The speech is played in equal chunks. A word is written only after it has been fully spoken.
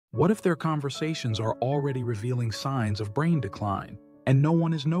What if their conversations are already revealing signs of brain decline and no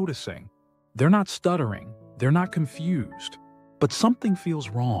one is noticing? They're not stuttering, they're not confused, but something feels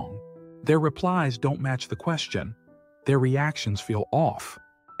wrong. Their replies don't match the question. Their reactions feel off.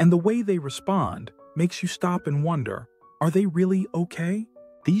 And the way they respond makes you stop and wonder, are they really okay?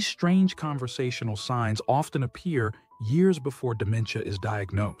 These strange conversational signs often appear years before dementia is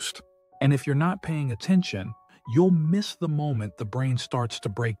diagnosed. And if you're not paying attention, you'll miss the moment the brain starts to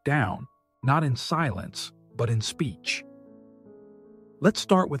break down, not in silence, but in speech. Let's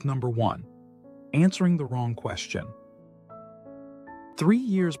start with number 1, answering the wrong question. 3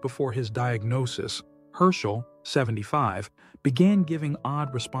 years before his diagnosis, Herschel, 75, began giving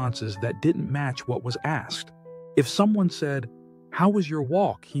odd responses that didn't match what was asked. If someone said, "How was your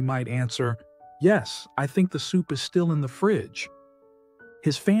walk?" he might answer, "Yes, I think the soup is still in the fridge."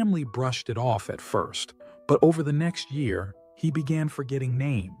 His family brushed it off at first, but over the next year, he began forgetting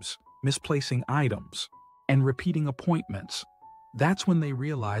names, misplacing items, and repeating appointments. That's when they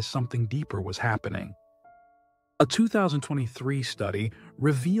realized something deeper was happening. A 2023 study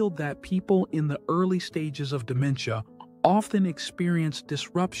revealed that people in the early stages of dementia often experience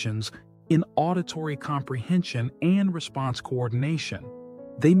disruptions in auditory comprehension and response coordination.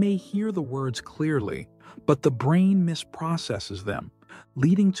 They may hear the words clearly, but the brain misprocesses them,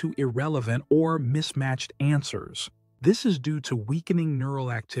 leading to irrelevant or mismatched answers. This is due to weakening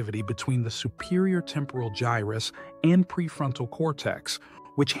neural activity between the superior temporal gyrus and prefrontal cortex,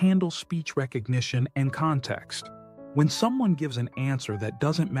 which handles speech recognition and context. When someone gives an answer that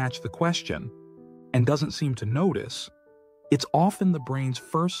doesn't match the question and doesn't seem to notice, it's often the brain's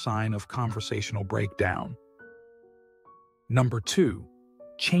first sign of conversational breakdown. Number 2,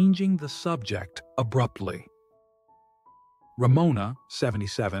 changing the subject abruptly. Ramona,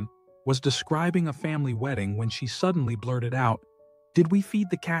 77, was describing a family wedding when she suddenly blurted out, "Did we feed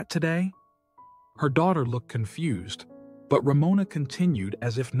the cat today?" Her daughter looked confused, but Ramona continued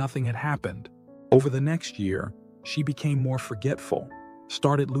as if nothing had happened. Over the next year, she became more forgetful,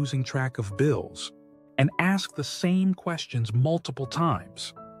 started losing track of bills, and asked the same questions multiple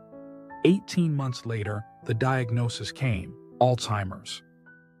times. 18 months later, the diagnosis came: Alzheimer's.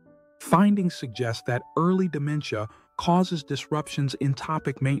 Findings suggest that early dementia causes disruptions in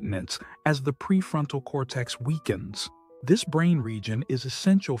topic maintenance as the prefrontal cortex weakens. This brain region is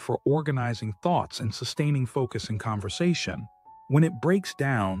essential for organizing thoughts and sustaining focus in conversation. When it breaks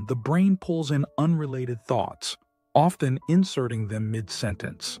down, the brain pulls in unrelated thoughts, often inserting them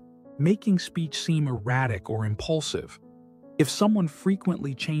mid-sentence, making speech seem erratic or impulsive. If someone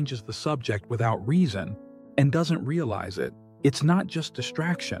frequently changes the subject without reason and doesn't realize it, it's not just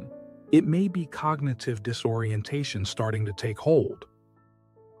distraction. It may be cognitive disorientation starting to take hold.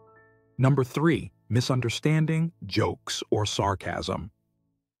 Number 3, misunderstanding, jokes, or sarcasm.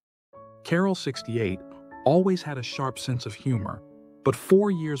 Carol, 68, always had a sharp sense of humor, but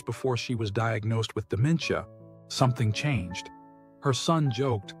 4 years before she was diagnosed with dementia, something changed. Her son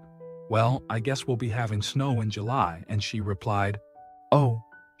joked, "Well, I guess we'll be having snow in July," and she replied, "Oh,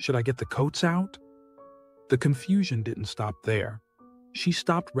 should I get the coats out?" The confusion didn't stop there. She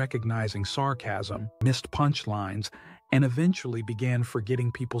stopped recognizing sarcasm, missed punchlines, and eventually began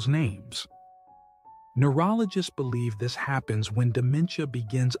forgetting people's names. Neurologists believe this happens when dementia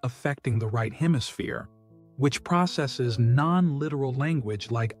begins affecting the right hemisphere, which processes non-literal language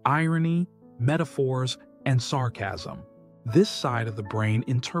like irony, metaphors, and sarcasm. This side of the brain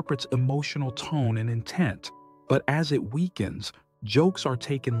interprets emotional tone and intent, but as it weakens, jokes are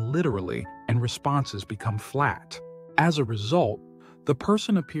taken literally and responses become flat. As a result, the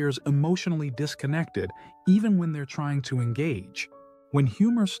person appears emotionally disconnected even when they're trying to engage. When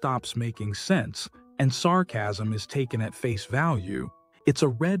humor stops making sense and sarcasm is taken at face value, it's a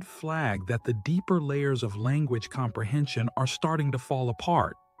red flag that the deeper layers of language comprehension are starting to fall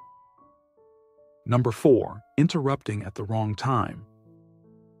apart. Number 4, interrupting at the wrong time.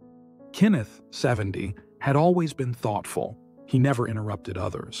 Kenneth, 70, had always been thoughtful. He never interrupted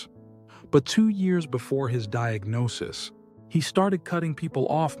others. But 2 years before his diagnosis, he started cutting people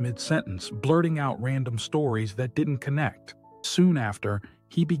off mid-sentence, blurting out random stories that didn't connect. Soon after,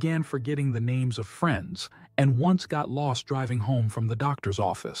 he began forgetting the names of friends and once got lost driving home from the doctor's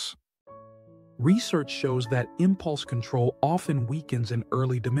office. Research shows that impulse control often weakens in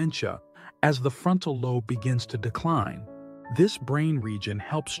early dementia as the frontal lobe begins to decline. This brain region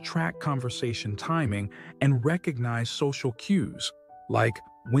helps track conversation timing and recognize social cues, like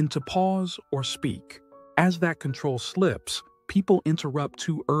when to pause or speak. As that control slips, people interrupt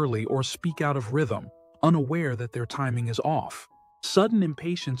too early or speak out of rhythm, unaware that their timing is off. Sudden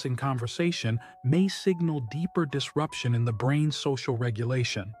impatience in conversation may signal deeper disruption in the brain's social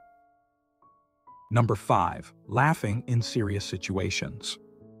regulation. Number 5. Laughing in serious situations.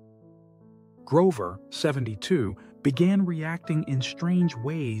 Grover, 72, began reacting in strange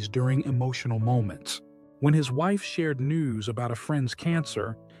ways during emotional moments. When his wife shared news about a friend's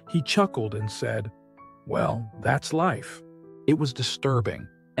cancer, he chuckled and said, "Well, that's life." It was disturbing,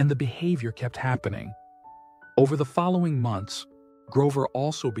 and the behavior kept happening. Over the following months, Grover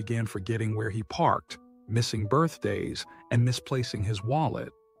also began forgetting where he parked, missing birthdays, and misplacing his wallet.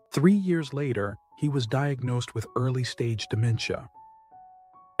 3 years later, he was diagnosed with early-stage dementia.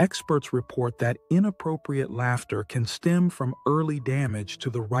 Experts report that inappropriate laughter can stem from early damage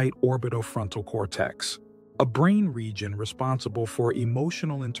to the right orbitofrontal cortex, a brain region responsible for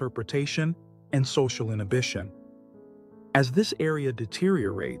emotional interpretation and social inhibition. As this area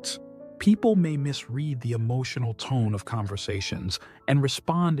deteriorates, people may misread the emotional tone of conversations and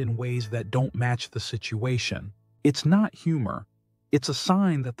respond in ways that don't match the situation. It's not humor. It's a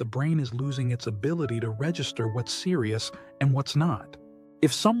sign that the brain is losing its ability to register what's serious and what's not.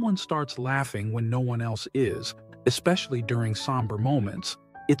 If someone starts laughing when no one else is, especially during somber moments,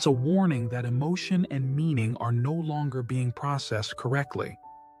 it's a warning that emotion and meaning are no longer being processed correctly.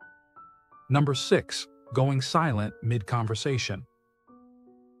 Number 6. Going silent mid-conversation.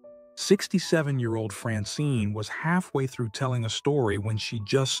 67-year-old Francine was halfway through telling a story when she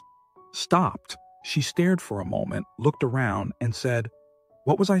just stopped. She stared for a moment, looked around, and said,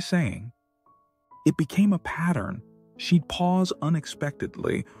 "What was I saying?" It became a pattern. She'd pause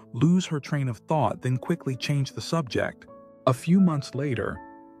unexpectedly, lose her train of thought, then quickly change the subject. A few months later,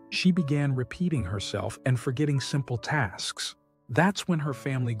 she began repeating herself and forgetting simple tasks. That's when her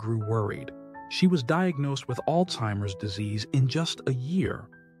family grew worried. She was diagnosed with Alzheimer's disease in just a year.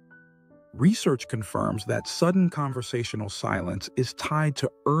 Research confirms that sudden conversational silence is tied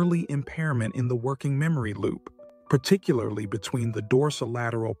to early impairment in the working memory loop, particularly between the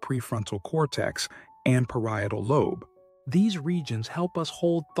dorsolateral prefrontal cortex and parietal lobe. These regions help us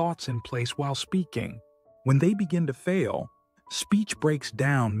hold thoughts in place while speaking. When they begin to fail, speech breaks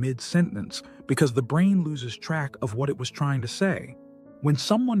down mid-sentence because the brain loses track of what it was trying to say. When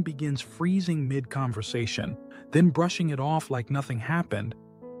someone begins freezing mid-conversation, then brushing it off like nothing happened,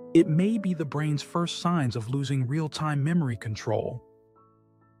 it may be the brain's first signs of losing real-time memory control.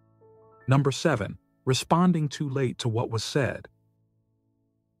 Number 7. Responding too late to what was said.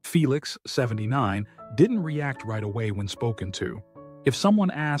 Felix, 79, didn't react right away when spoken to. If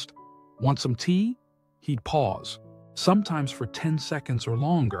someone asked, "Want some tea?" he'd pause, sometimes for 10 seconds or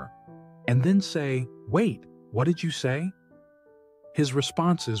longer, and then say, "Wait, what did you say?" His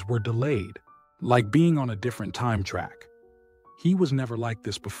responses were delayed, like being on a different time track. He was never like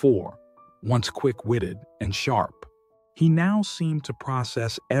this before, once quick-witted and sharp. He now seemed to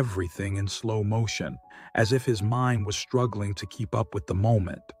process everything in slow motion, as if his mind was struggling to keep up with the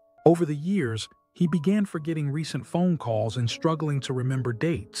moment. Over the years, he began forgetting recent phone calls and struggling to remember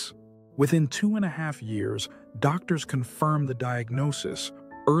dates. Within 2.5 years, doctors confirmed the diagnosis: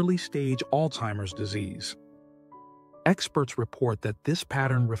 early-stage Alzheimer's disease. Experts report that this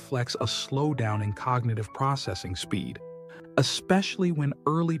pattern reflects a slowdown in cognitive processing speed, especially when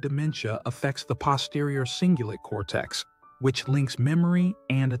early dementia affects the posterior cingulate cortex, which links memory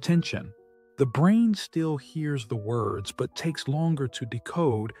and attention. The brain still hears the words but takes longer to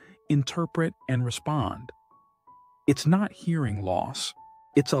decode, interpret, and respond. It's not hearing loss.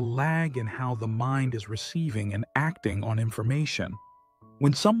 It's a lag in how the mind is receiving and acting on information.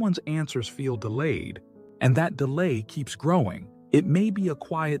 When someone's answers feel delayed, and that delay keeps growing, it may be a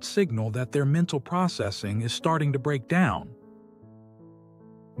quiet signal that their mental processing is starting to break down.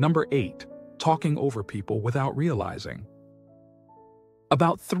 Number 8. Talking over people without realizing.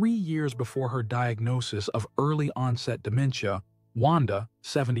 About 3 years before her diagnosis of early-onset dementia, Wanda,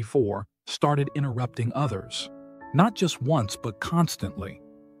 74, started interrupting others. Not just once, but constantly.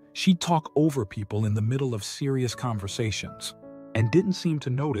 She'd talk over people in the middle of serious conversations and didn't seem to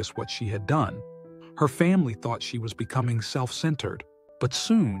notice what she had done. Her family thought she was becoming self-centered, but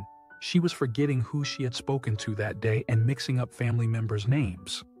soon she was forgetting who she had spoken to that day and mixing up family members'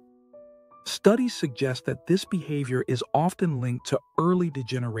 names. Studies suggest that this behavior is often linked to early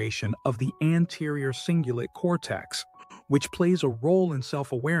degeneration of the anterior cingulate cortex, which plays a role in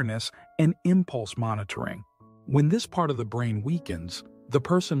self-awareness and impulse monitoring. When this part of the brain weakens, the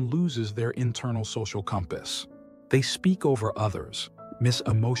person loses their internal social compass. They speak over others, miss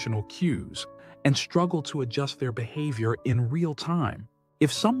emotional cues, and struggle to adjust their behavior in real time.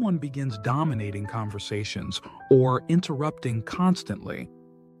 If someone begins dominating conversations or interrupting constantly,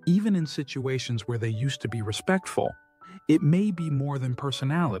 even in situations where they used to be respectful, it may be more than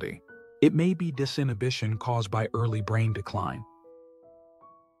personality. It may be disinhibition caused by early brain decline.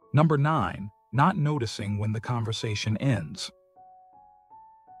 Number 9. not noticing when the conversation ends.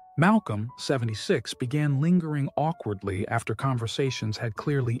 Malcolm, 76, began lingering awkwardly after conversations had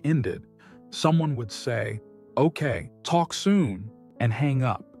clearly ended. Someone would say, "Okay, talk soon," and hang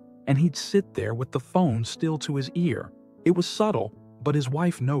up, and he'd sit there with the phone still to his ear. It was subtle, but his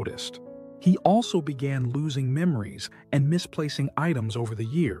wife noticed. He also began losing memories and misplacing items over the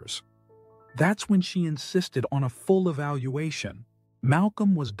years. That's when she insisted on a full evaluation.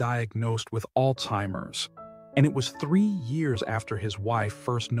 Malcolm was diagnosed with Alzheimer's, and it was 3 years after his wife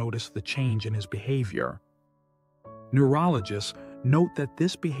first noticed the change in his behavior. Neurologists note that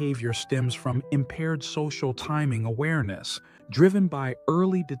this behavior stems from impaired social timing awareness, driven by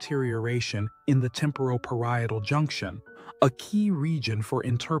early deterioration in the temporoparietal junction, a key region for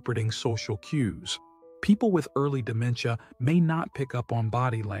interpreting social cues. People with early dementia may not pick up on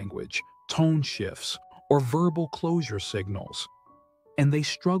body language, tone shifts, or verbal closure signals, and they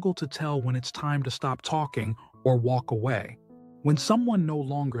struggle to tell when it's time to stop talking or walk away. When someone no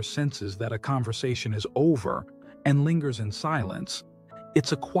longer senses that a conversation is over and lingers in silence,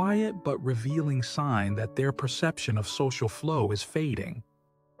 it's a quiet but revealing sign that their perception of social flow is fading.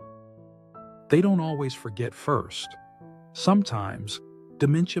 They don't always forget first. Sometimes,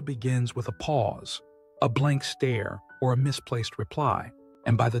 dementia begins with a pause, a blank stare, or a misplaced reply,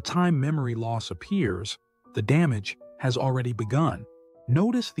 and by the time memory loss appears, the damage has already begun.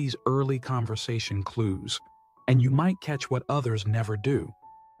 Notice these early conversation clues, and you might catch what others never do.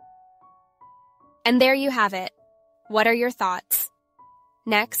 And there you have it. What are your thoughts?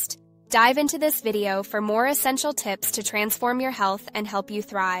 Next, dive into this video for more essential tips to transform your health and help you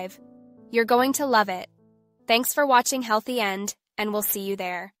thrive. You're going to love it. Thanks for watching Healthy End, and we'll see you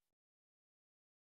there.